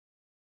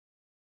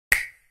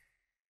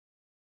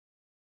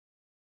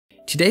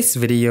Today's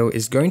video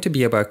is going to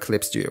be about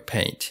Clip Studio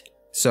Paint.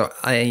 So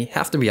I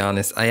have to be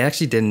honest, I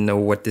actually didn't know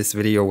what this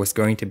video was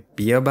going to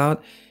be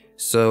about.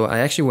 So I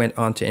actually went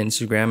onto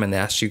Instagram and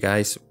asked you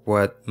guys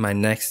what my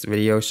next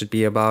video should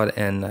be about,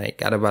 and I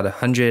got about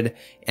 100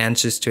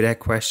 answers to that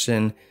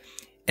question.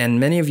 And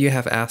many of you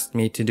have asked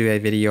me to do a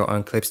video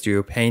on Clip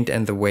Studio Paint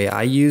and the way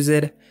I use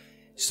it.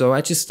 So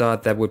I just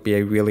thought that would be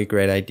a really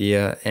great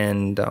idea,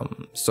 and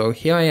so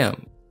here I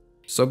am.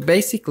 So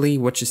basically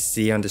what you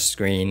see on the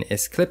screen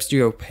is Clip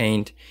Studio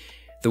Paint,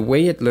 the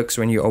way it looks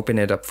when you open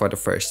it up for the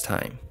first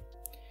time.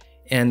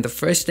 And the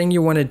first thing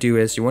you want to do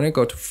is you want to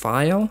go to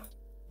File,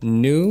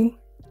 New,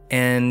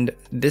 and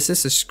this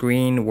is a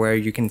screen where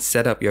you can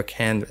set up your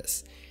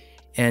canvas.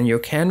 And your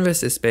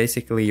canvas is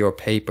basically your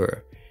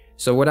paper.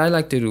 So what I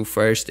like to do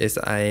first is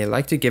I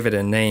like to give it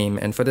a name,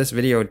 and for this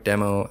video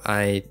demo,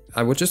 I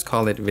would just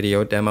call it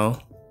Video Demo.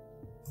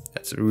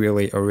 That's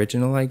really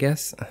original, I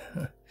guess.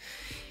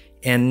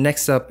 And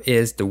next up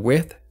is the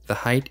width, the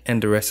height,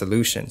 and the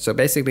resolution. So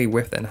basically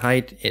width and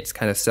height, it's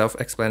kind of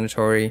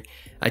self-explanatory.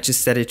 I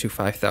just set it to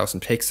 5000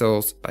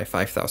 pixels by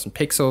 5000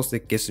 pixels.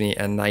 It gives me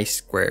a nice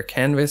square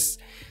canvas.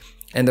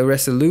 And the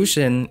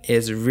resolution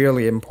is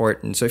really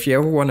important. So if you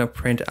ever want to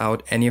print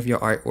out any of your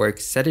artwork,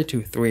 set it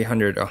to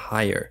 300 or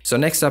higher. So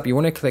next up, you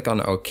want to click on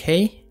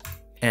OK.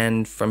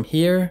 And from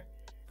here,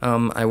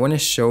 I want to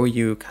show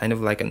you kind of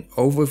like an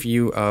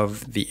overview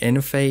of the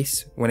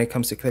interface when it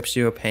comes to Clip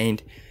Studio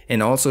Paint,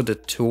 and also the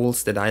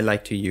tools that I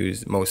like to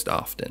use most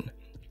often.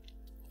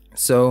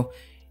 So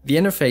the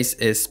interface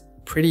is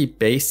pretty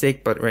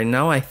basic, but right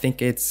now I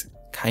think it's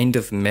kind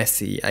of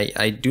messy.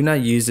 I do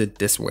not use it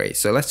this way.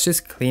 So let's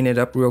just clean it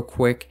up real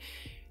quick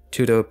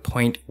to the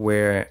point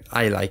where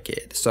I like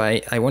it. So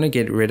I want to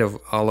get rid of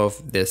all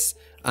of this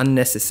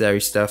unnecessary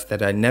stuff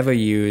that I never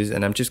use,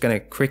 and I'm just going to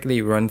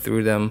quickly run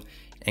through them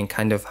and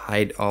kind of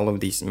hide all of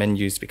these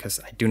menus because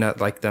I do not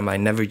like them. I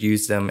never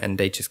use them, and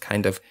they just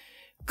kind of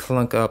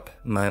clunk up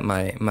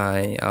my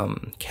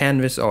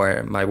canvas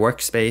or my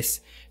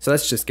workspace. So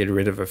let's just get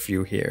rid of a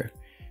few here.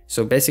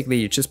 So basically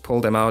you just pull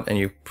them out and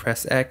you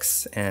press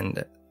X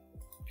and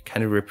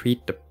kind of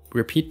repeat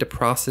the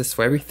process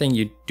for everything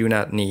you do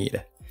not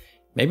need.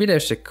 Maybe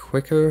there's a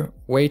quicker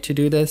way to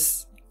do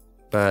this,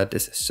 but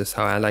this is just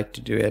how I like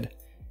to do it.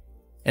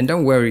 And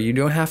don't worry, you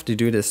don't have to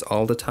do this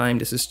all the time.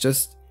 This is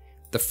just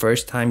the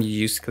first time you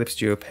use Clip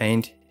Studio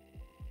Paint.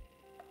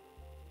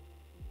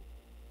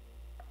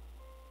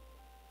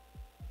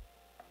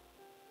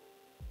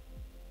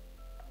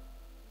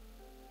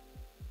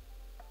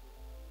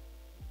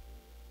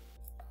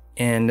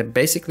 And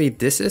basically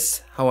this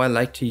is how I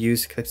like to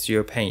use Clip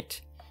Studio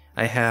Paint.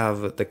 I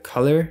have the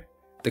color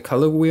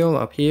wheel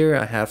up here.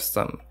 I have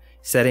some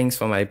settings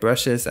for my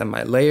brushes and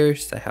my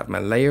layers. I have my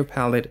layer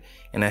palette,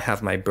 and I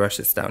have my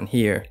brushes down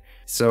here.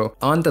 So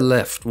on the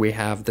left we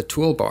have the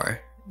toolbar,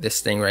 this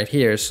thing right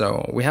here.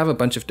 So we have a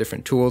bunch of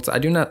different tools. I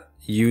do not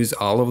use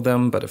all of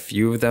them, but a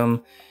few of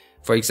them.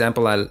 For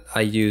example,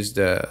 I use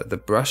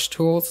the brush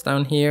tools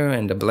down here,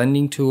 and the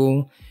blending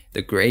tool,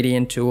 the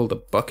gradient tool, the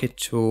bucket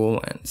tool,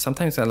 and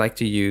sometimes I like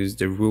to use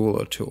the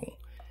ruler tool.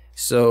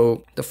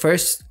 So the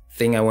first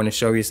thing I want to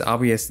show you is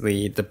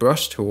obviously the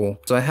brush tool.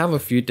 So I have a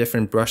few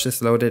different brushes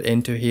loaded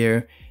into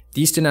here.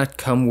 These do not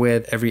come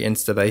with every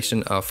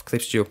installation of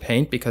Clip Studio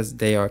Paint because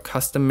they are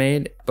custom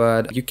made,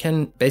 but you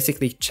can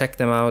basically check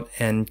them out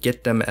and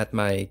get them at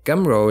my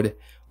Gumroad,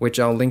 which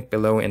I'll link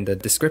below in the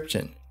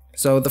description.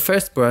 So the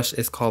first brush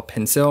is called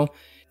Pencil.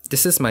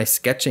 This is my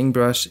sketching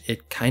brush.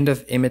 It kind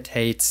of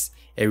imitates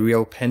a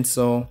real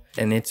pencil,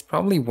 and it's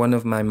probably one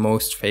of my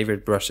most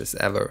favorite brushes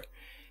ever.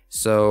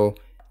 So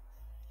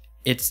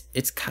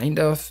it's kind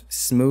of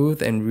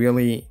smooth, and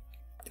really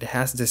it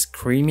has this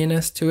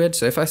creaminess to it.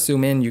 So if I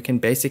zoom in, you can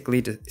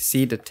basically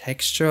see the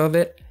texture of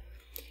it,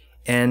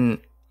 and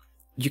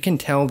you can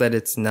tell that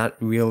it's not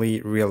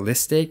really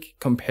realistic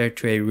compared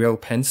to a real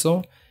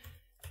pencil,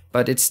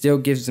 but it still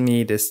gives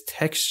me this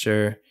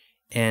texture,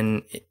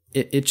 and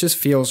it just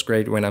feels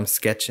great when I'm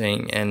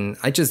sketching, and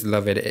I just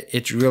love it.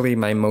 It's really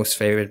my most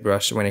favorite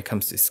brush when it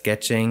comes to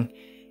sketching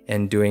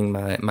and doing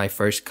my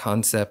first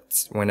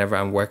concepts whenever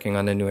I'm working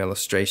on a new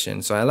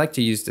illustration. So I like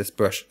to use this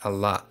brush a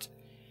lot.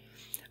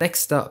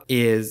 Next up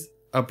is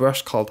a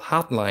brush called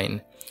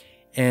Hotline,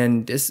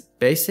 and this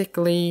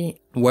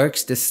basically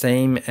works the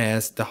same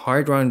as the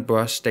hard round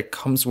brush that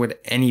comes with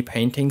any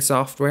painting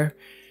software,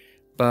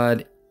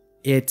 but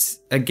it's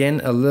again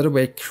a little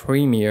bit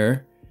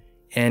creamier,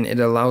 and it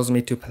allows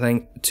me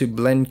to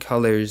blend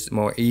colors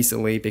more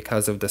easily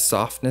because of the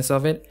softness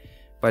of it,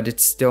 but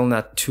it's still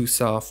not too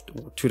soft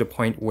to the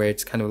point where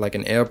it's kind of like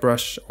an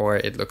airbrush or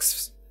it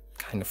looks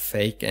kind of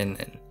fake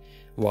and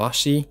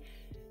washy.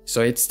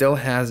 So it still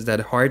has that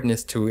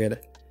hardness to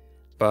it,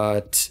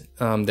 but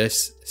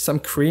there's some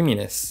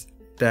creaminess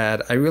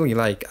that I really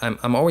like.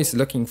 I'm always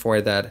looking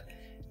for that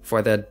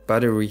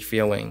buttery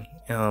feeling.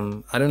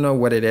 I don't know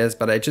what it is,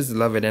 but I just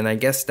love it, and I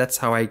guess that's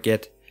how I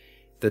get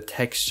the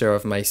texture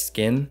of my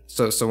skin.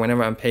 So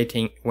whenever I'm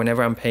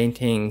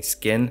painting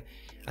skin,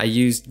 I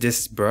use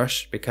this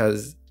brush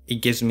because it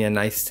gives me a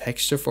nice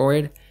texture for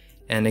it,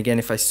 And again,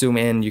 if I zoom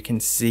in, you can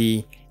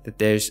see that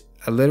there's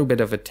a little bit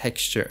of a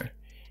texture,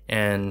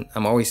 and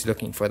I'm always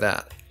looking for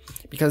that.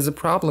 Because the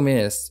problem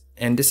is,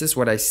 and this is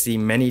what I see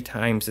many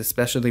times,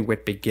 especially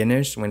with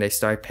beginners when they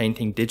start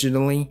painting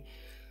digitally,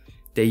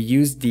 they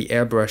use the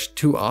airbrush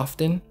too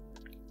often.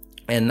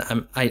 And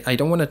I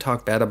don't want to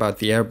talk bad about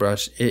the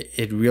airbrush.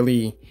 It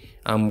really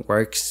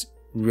works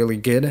really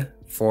good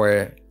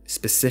for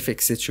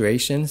specific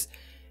situations.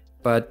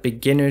 But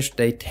beginners,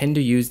 they tend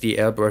to use the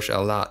airbrush a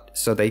lot.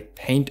 So they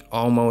paint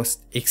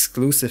almost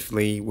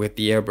exclusively with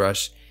the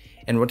airbrush.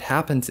 And what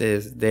happens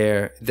is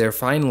their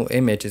final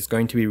image is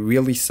going to be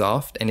really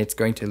soft and it's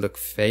going to look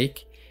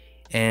fake.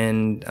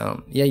 And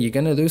yeah, you're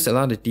gonna lose a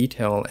lot of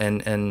detail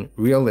and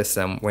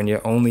realism when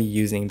you're only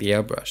using the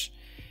airbrush.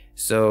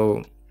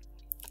 So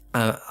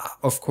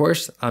of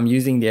course, I'm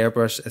using the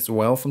airbrush as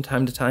well from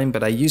time to time,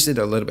 but I use it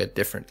a little bit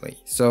differently.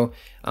 So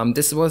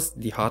this was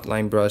the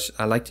hotline brush.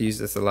 I like to use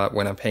this a lot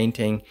when I'm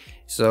painting.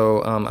 So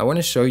I want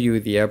to show you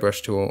the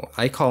airbrush tool.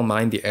 I call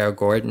mine the Air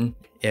Gordon.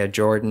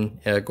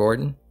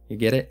 You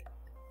get it?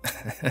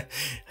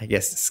 I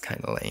guess it's kind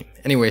of lame.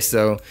 Anyway,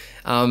 so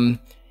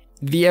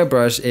the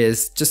airbrush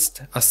is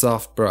just a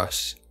soft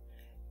brush.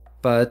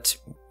 But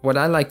what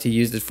I like to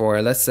use it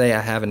for, let's say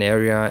I have an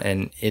area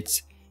and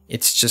it's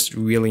just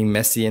really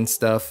messy and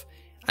stuff.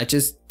 I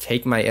just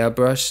take my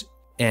airbrush,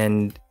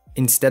 and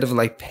instead of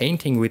like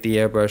painting with the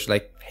airbrush,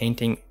 like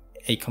painting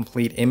a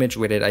complete image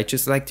with it, I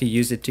just like to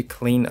use it to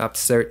clean up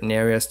certain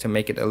areas to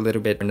make it a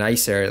little bit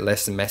nicer,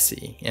 less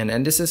messy.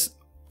 And this is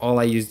all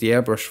I use the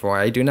airbrush for.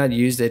 I do not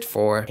use it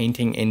for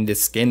painting in the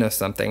skin or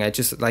something. I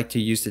just like to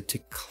use it to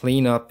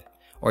clean up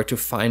or to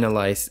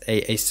finalize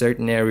a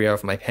certain area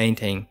of my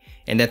painting,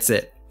 and that's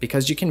it.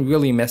 Because you can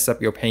really mess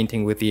up your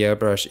painting with the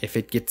airbrush if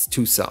it gets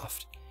too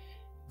soft.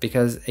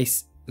 Because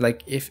if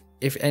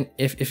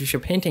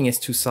your painting is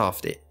too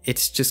soft,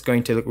 it's just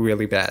going to look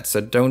really bad. So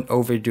don't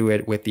overdo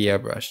it with the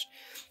airbrush.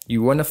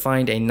 You want to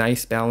find a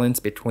nice balance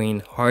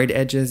between hard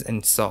edges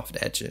and soft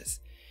edges.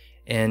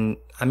 And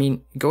I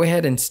mean, go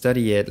ahead and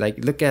study it.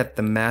 Like, look at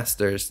the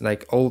masters,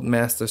 like old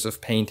masters of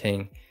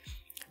painting,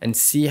 and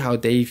see how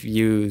they've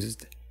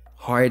used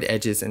hard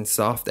edges and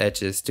soft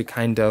edges to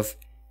kind of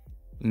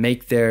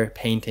make their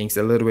paintings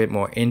a little bit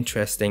more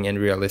interesting and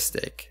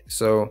realistic.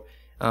 So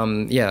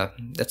yeah,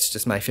 that's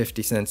just my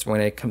 50 cents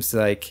when it comes to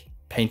like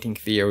painting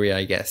theory,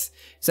 I guess.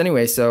 So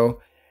anyway, so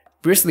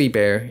Bristly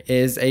Bear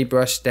is a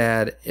brush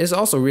that is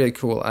also really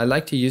cool. I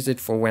like to use it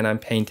for when I'm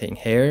painting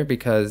hair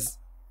because,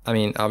 I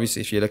mean,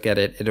 obviously if you look at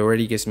it, it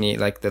already gives me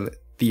like the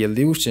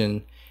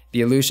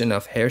illusion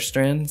of hair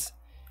strands.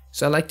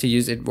 So I like to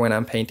use it when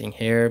I'm painting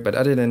hair, but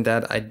other than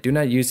that, I do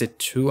not use it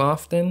too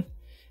often.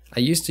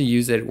 I used to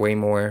use it way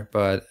more,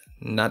 but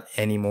not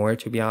anymore,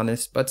 to be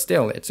honest. But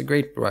still, it's a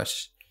great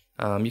brush.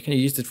 You can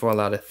use it for a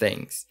lot of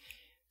things.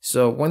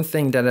 So one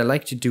thing that I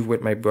like to do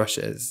with my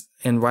brushes,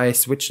 and why I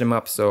switch them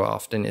up so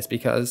often, is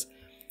because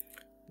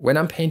when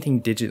I'm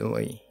painting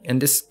digitally,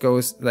 and this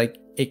goes like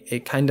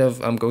it kind of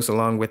goes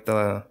along with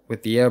the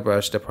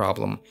airbrush, the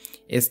problem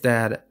is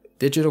that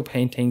digital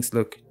paintings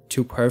look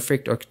too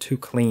perfect or too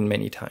clean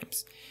many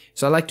times.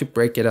 So I like to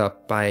break it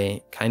up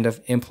by kind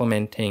of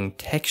implementing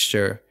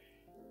texture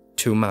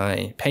to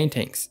my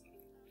paintings.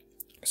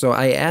 So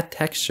I add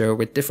texture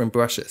with different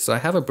brushes. So I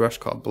have a brush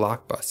called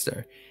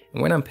Blockbuster,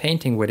 and when I'm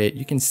painting with it,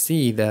 you can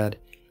see that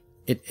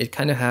it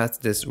kind of has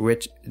this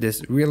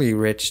really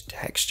rich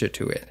texture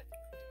to it.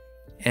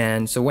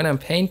 And so when I'm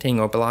painting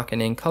or blocking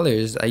in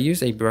colors, I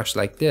use a brush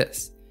like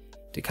this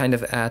to kind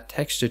of add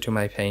texture to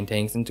my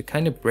paintings and to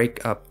kind of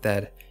break up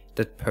that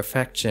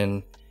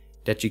perfection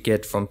that you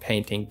get from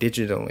painting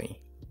digitally.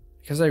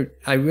 Because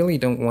I really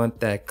don't want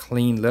that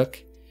clean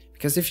look.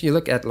 Because if you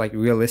look at like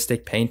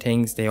realistic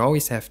paintings, they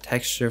always have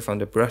texture from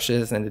the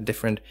brushes and the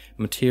different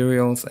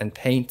materials and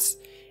paints.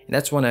 And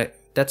that's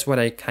what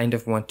I kind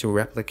of want to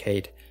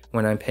replicate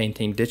when I'm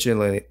painting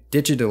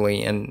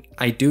digitally. And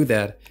I do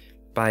that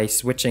by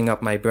switching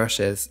up my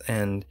brushes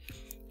and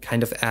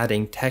kind of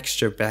adding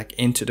texture back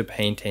into the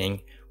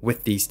painting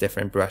with these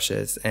different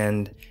brushes.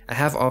 And I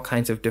have all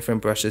kinds of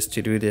different brushes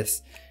to do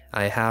this.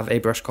 I have a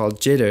brush called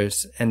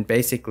Jitters, and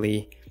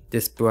basically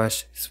this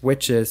brush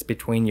switches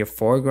between your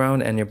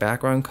foreground and your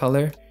background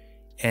color,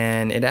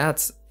 and it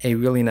adds a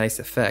really nice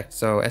effect.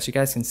 So as you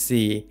guys can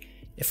see,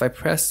 if I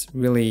press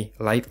really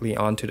lightly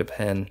onto the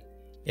pen,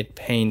 it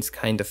paints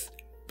kind of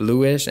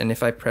bluish, and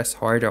if I press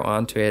harder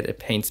onto it, it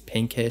paints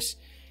pinkish.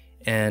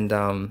 And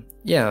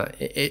yeah,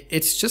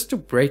 it's just to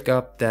break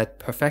up that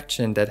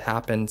perfection that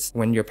happens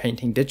when you're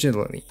painting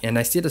digitally. And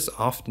I see this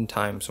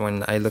oftentimes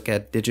when I look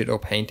at digital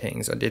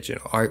paintings or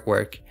digital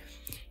artwork.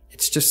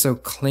 It's just so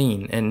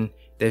clean and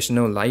there's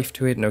no life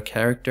to it, no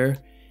character.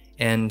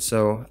 And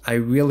so I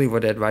really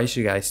would advise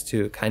you guys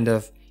to kind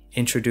of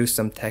introduce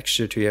some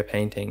texture to your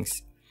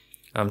paintings,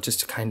 just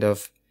to kind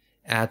of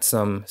add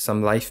some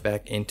life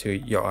back into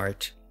your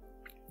art.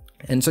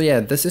 And so yeah,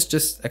 this is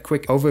just a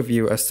quick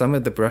overview of some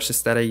of the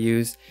brushes that I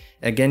use.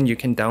 Again, you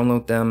can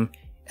download them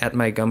at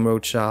my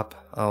Gumroad shop.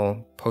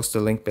 I'll post a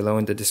link below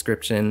in the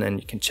description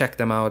and you can check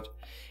them out.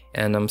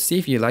 and see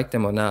if you like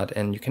them or not,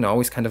 and you can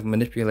always kind of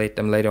manipulate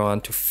them later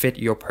on to fit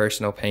your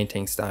personal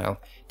painting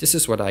style. This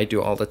is what I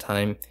do all the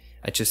time.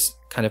 I just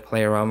kind of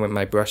play around with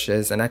my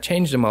brushes and I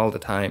change them all the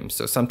time.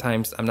 So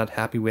sometimes I'm not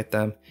happy with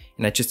them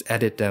and I just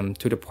edit them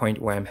to the point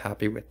where I'm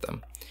happy with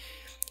them.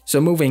 So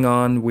moving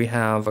on, we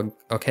have an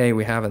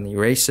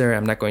eraser.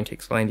 I'm not going to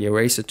explain the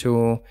eraser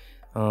tool.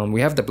 We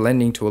have the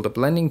blending tool. The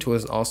blending tool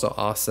is also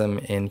awesome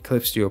in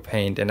Clip Studio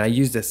Paint, and I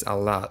use this a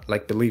lot.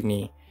 Like, believe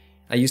me,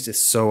 I use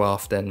this so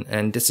often,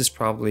 and this is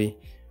probably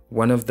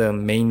one of the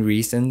main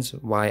reasons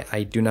why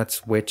I do not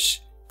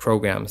switch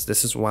programs.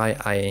 This is why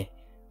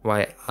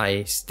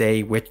I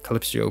stay with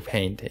Clip Studio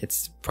Paint.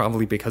 It's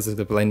probably because of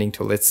the blending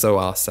tool. It's so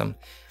awesome.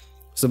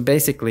 So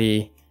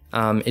basically,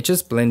 it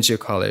just blends your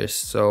colors.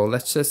 So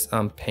let's just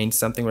paint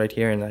something right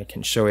here and I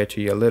can show it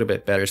to you a little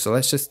bit better. So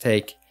let's just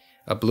take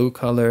a blue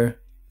color,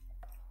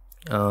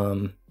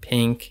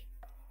 pink,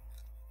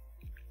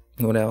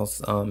 what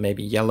else,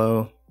 maybe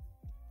yellow.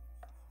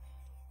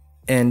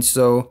 And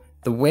so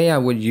the way I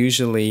would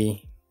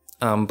usually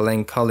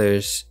blend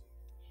colors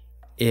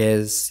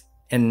is,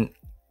 and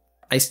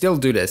I still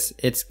do this,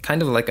 it's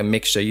kind of like a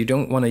mixture. You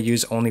don't want to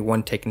use only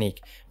one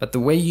technique, but the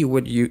way you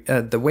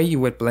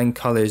would blend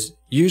colors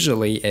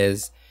usually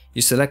is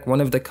you select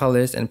one of the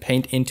colors and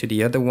paint into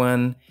the other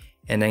one,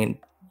 and then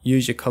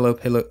use your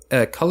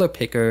color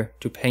picker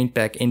to paint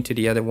back into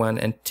the other one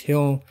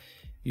until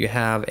you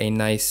have a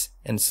nice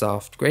and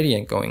soft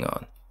gradient going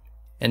on.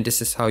 And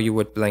this is how you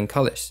would blend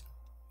colors.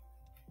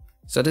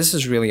 So this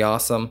is really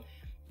awesome.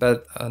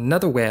 But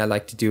another way I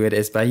like to do it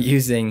is by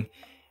using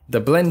the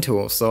blend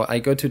tool. So I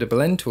go to the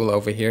blend tool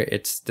over here.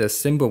 It's the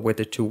symbol with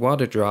the two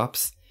water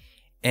drops.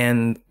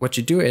 And what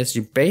you do is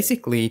you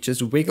basically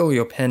just wiggle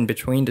your pen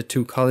between the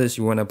two colors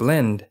you want to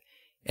blend.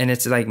 And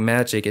it's like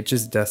magic. It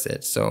just does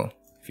it. So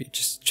if you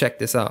just check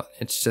this out,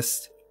 it's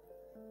just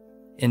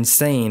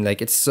insane.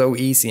 Like, it's so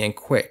easy and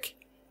quick.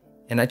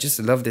 And I just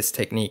love this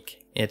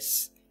technique.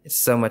 It's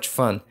so much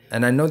fun.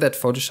 And I know that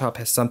Photoshop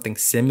has something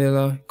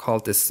similar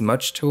called the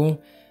smudge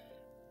tool,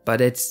 but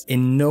it's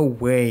in no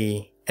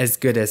way as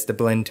good as the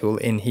blend tool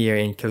in here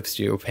in Clip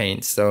Studio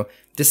Paint. So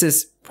this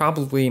is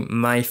probably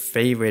my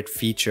favorite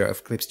feature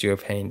of Clip Studio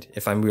Paint,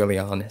 if I'm really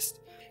honest.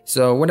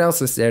 So what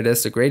else is there?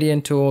 There's the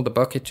gradient tool, the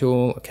bucket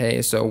tool.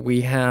 Okay, so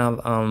we have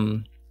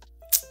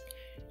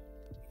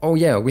oh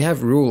yeah, we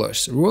have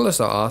rulers. Rulers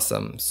are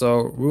awesome.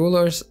 So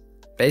rulers,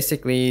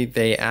 basically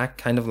they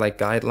act kind of like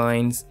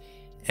guidelines,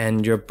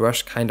 and your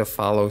brush kind of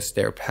follows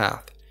their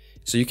path.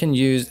 So you can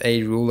use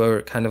a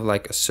ruler kind of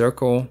like a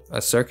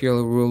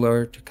circular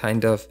ruler to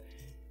kind of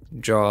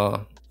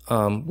draw,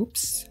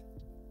 whoops,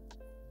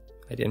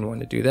 I didn't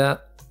want to do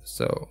that.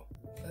 So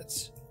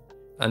let's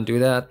undo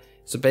that.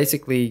 So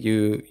basically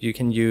you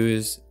can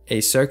use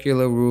a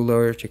circular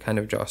ruler to kind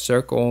of draw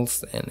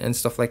circles and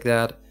stuff like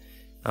that,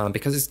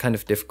 because it's kind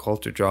of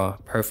difficult to draw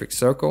perfect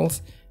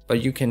circles.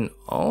 But you can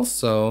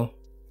also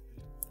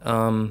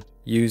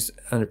use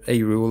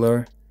a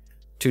ruler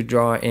to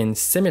draw in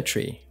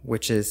symmetry,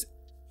 which is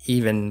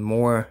even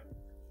more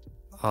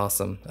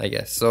awesome, I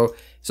guess. So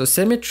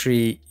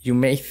symmetry, you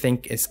may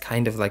think is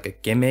kind of like a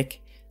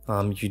gimmick.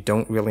 You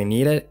don't really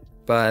need it,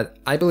 but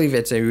I believe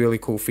it's a really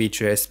cool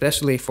feature,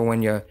 especially for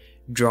when you're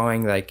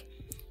drawing like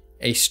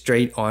a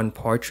straight on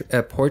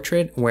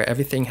portrait where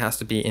everything has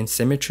to be in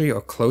symmetry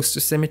or close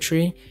to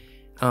symmetry.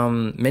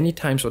 Many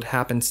times what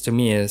happens to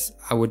me is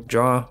I would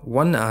draw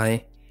one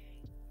eye,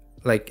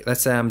 like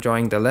let's say I'm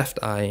drawing the left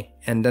eye,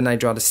 and then I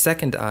draw the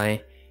second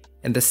eye,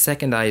 and the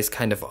second eye is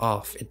kind of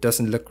off. It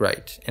doesn't look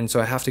right. And so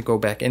I have to go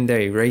back in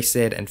there, erase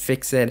it and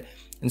fix it.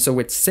 And so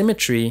with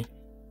symmetry,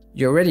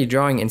 you're already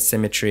drawing in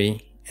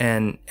symmetry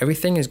and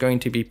everything is going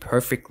to be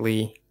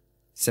perfectly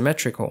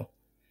symmetrical.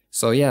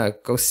 So yeah,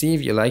 go see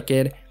if you like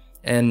it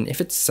and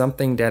if it's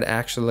something that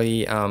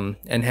actually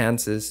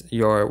enhances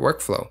your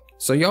workflow.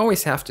 So you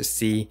always have to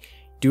see,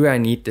 do I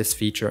need this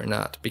feature or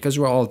not? Because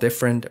we're all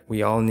different.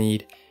 We all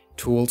need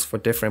tools for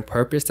different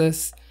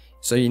purposes.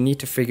 So you need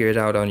to figure it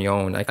out on your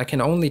own. I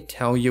can only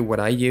tell you what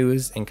I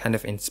use and kind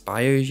of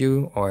inspire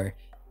you or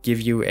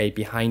give you a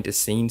behind the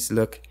scenes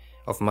look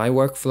of my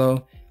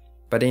workflow.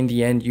 But in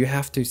the end, you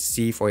have to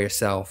see for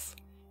yourself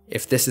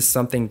if this is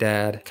something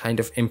that kind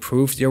of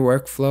improves your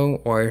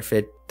workflow or if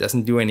it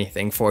doesn't do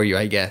anything for you,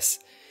 I guess.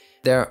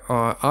 There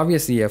are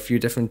obviously a few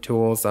different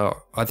tools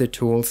or other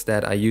tools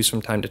that I use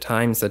from time to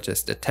time, such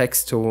as the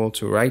text tool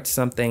to write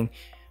something,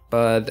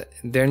 but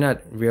they're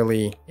not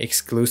really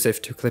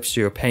exclusive to Clip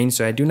Studio Paint,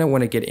 so I do not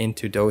want to get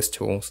into those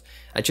tools.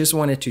 I just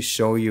wanted to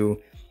show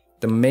you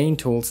the main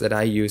tools that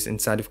I use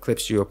inside of Clip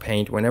Studio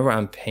Paint whenever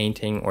I'm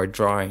painting or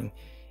drawing.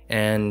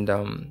 And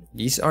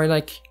these are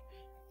like,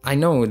 I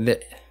know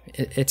that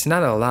it's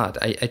not a lot.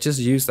 I just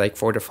use like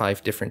 4 to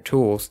 5 different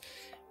tools,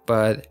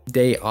 but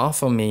they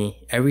offer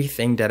me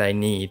everything that I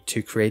need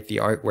to create the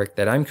artwork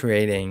that I'm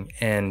creating,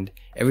 and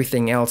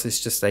everything else is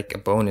just like a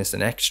bonus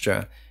and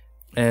extra.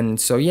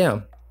 And so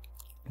yeah,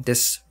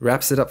 this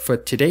wraps it up for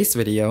today's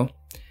video.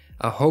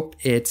 I hope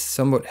it's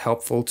somewhat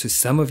helpful to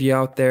some of you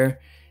out there.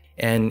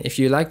 And if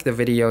you like the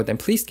video, then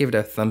please give it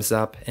a thumbs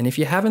up. And if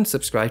you haven't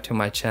subscribed to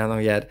my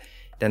channel yet,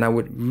 then I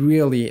would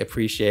really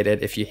appreciate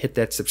it if you hit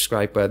that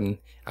subscribe button.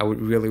 I would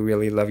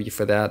really love you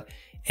for that.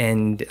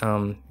 And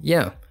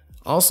yeah,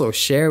 also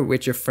share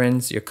with your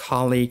friends, your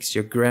colleagues,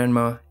 your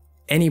grandma,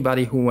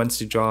 anybody who wants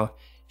to draw.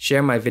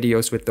 Share my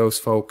videos with those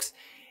folks.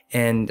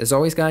 And as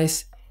always,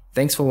 guys,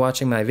 thanks for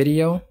watching my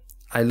video.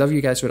 I love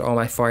you guys with all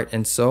my heart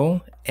and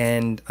soul.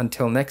 And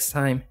until next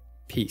time,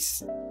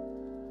 peace.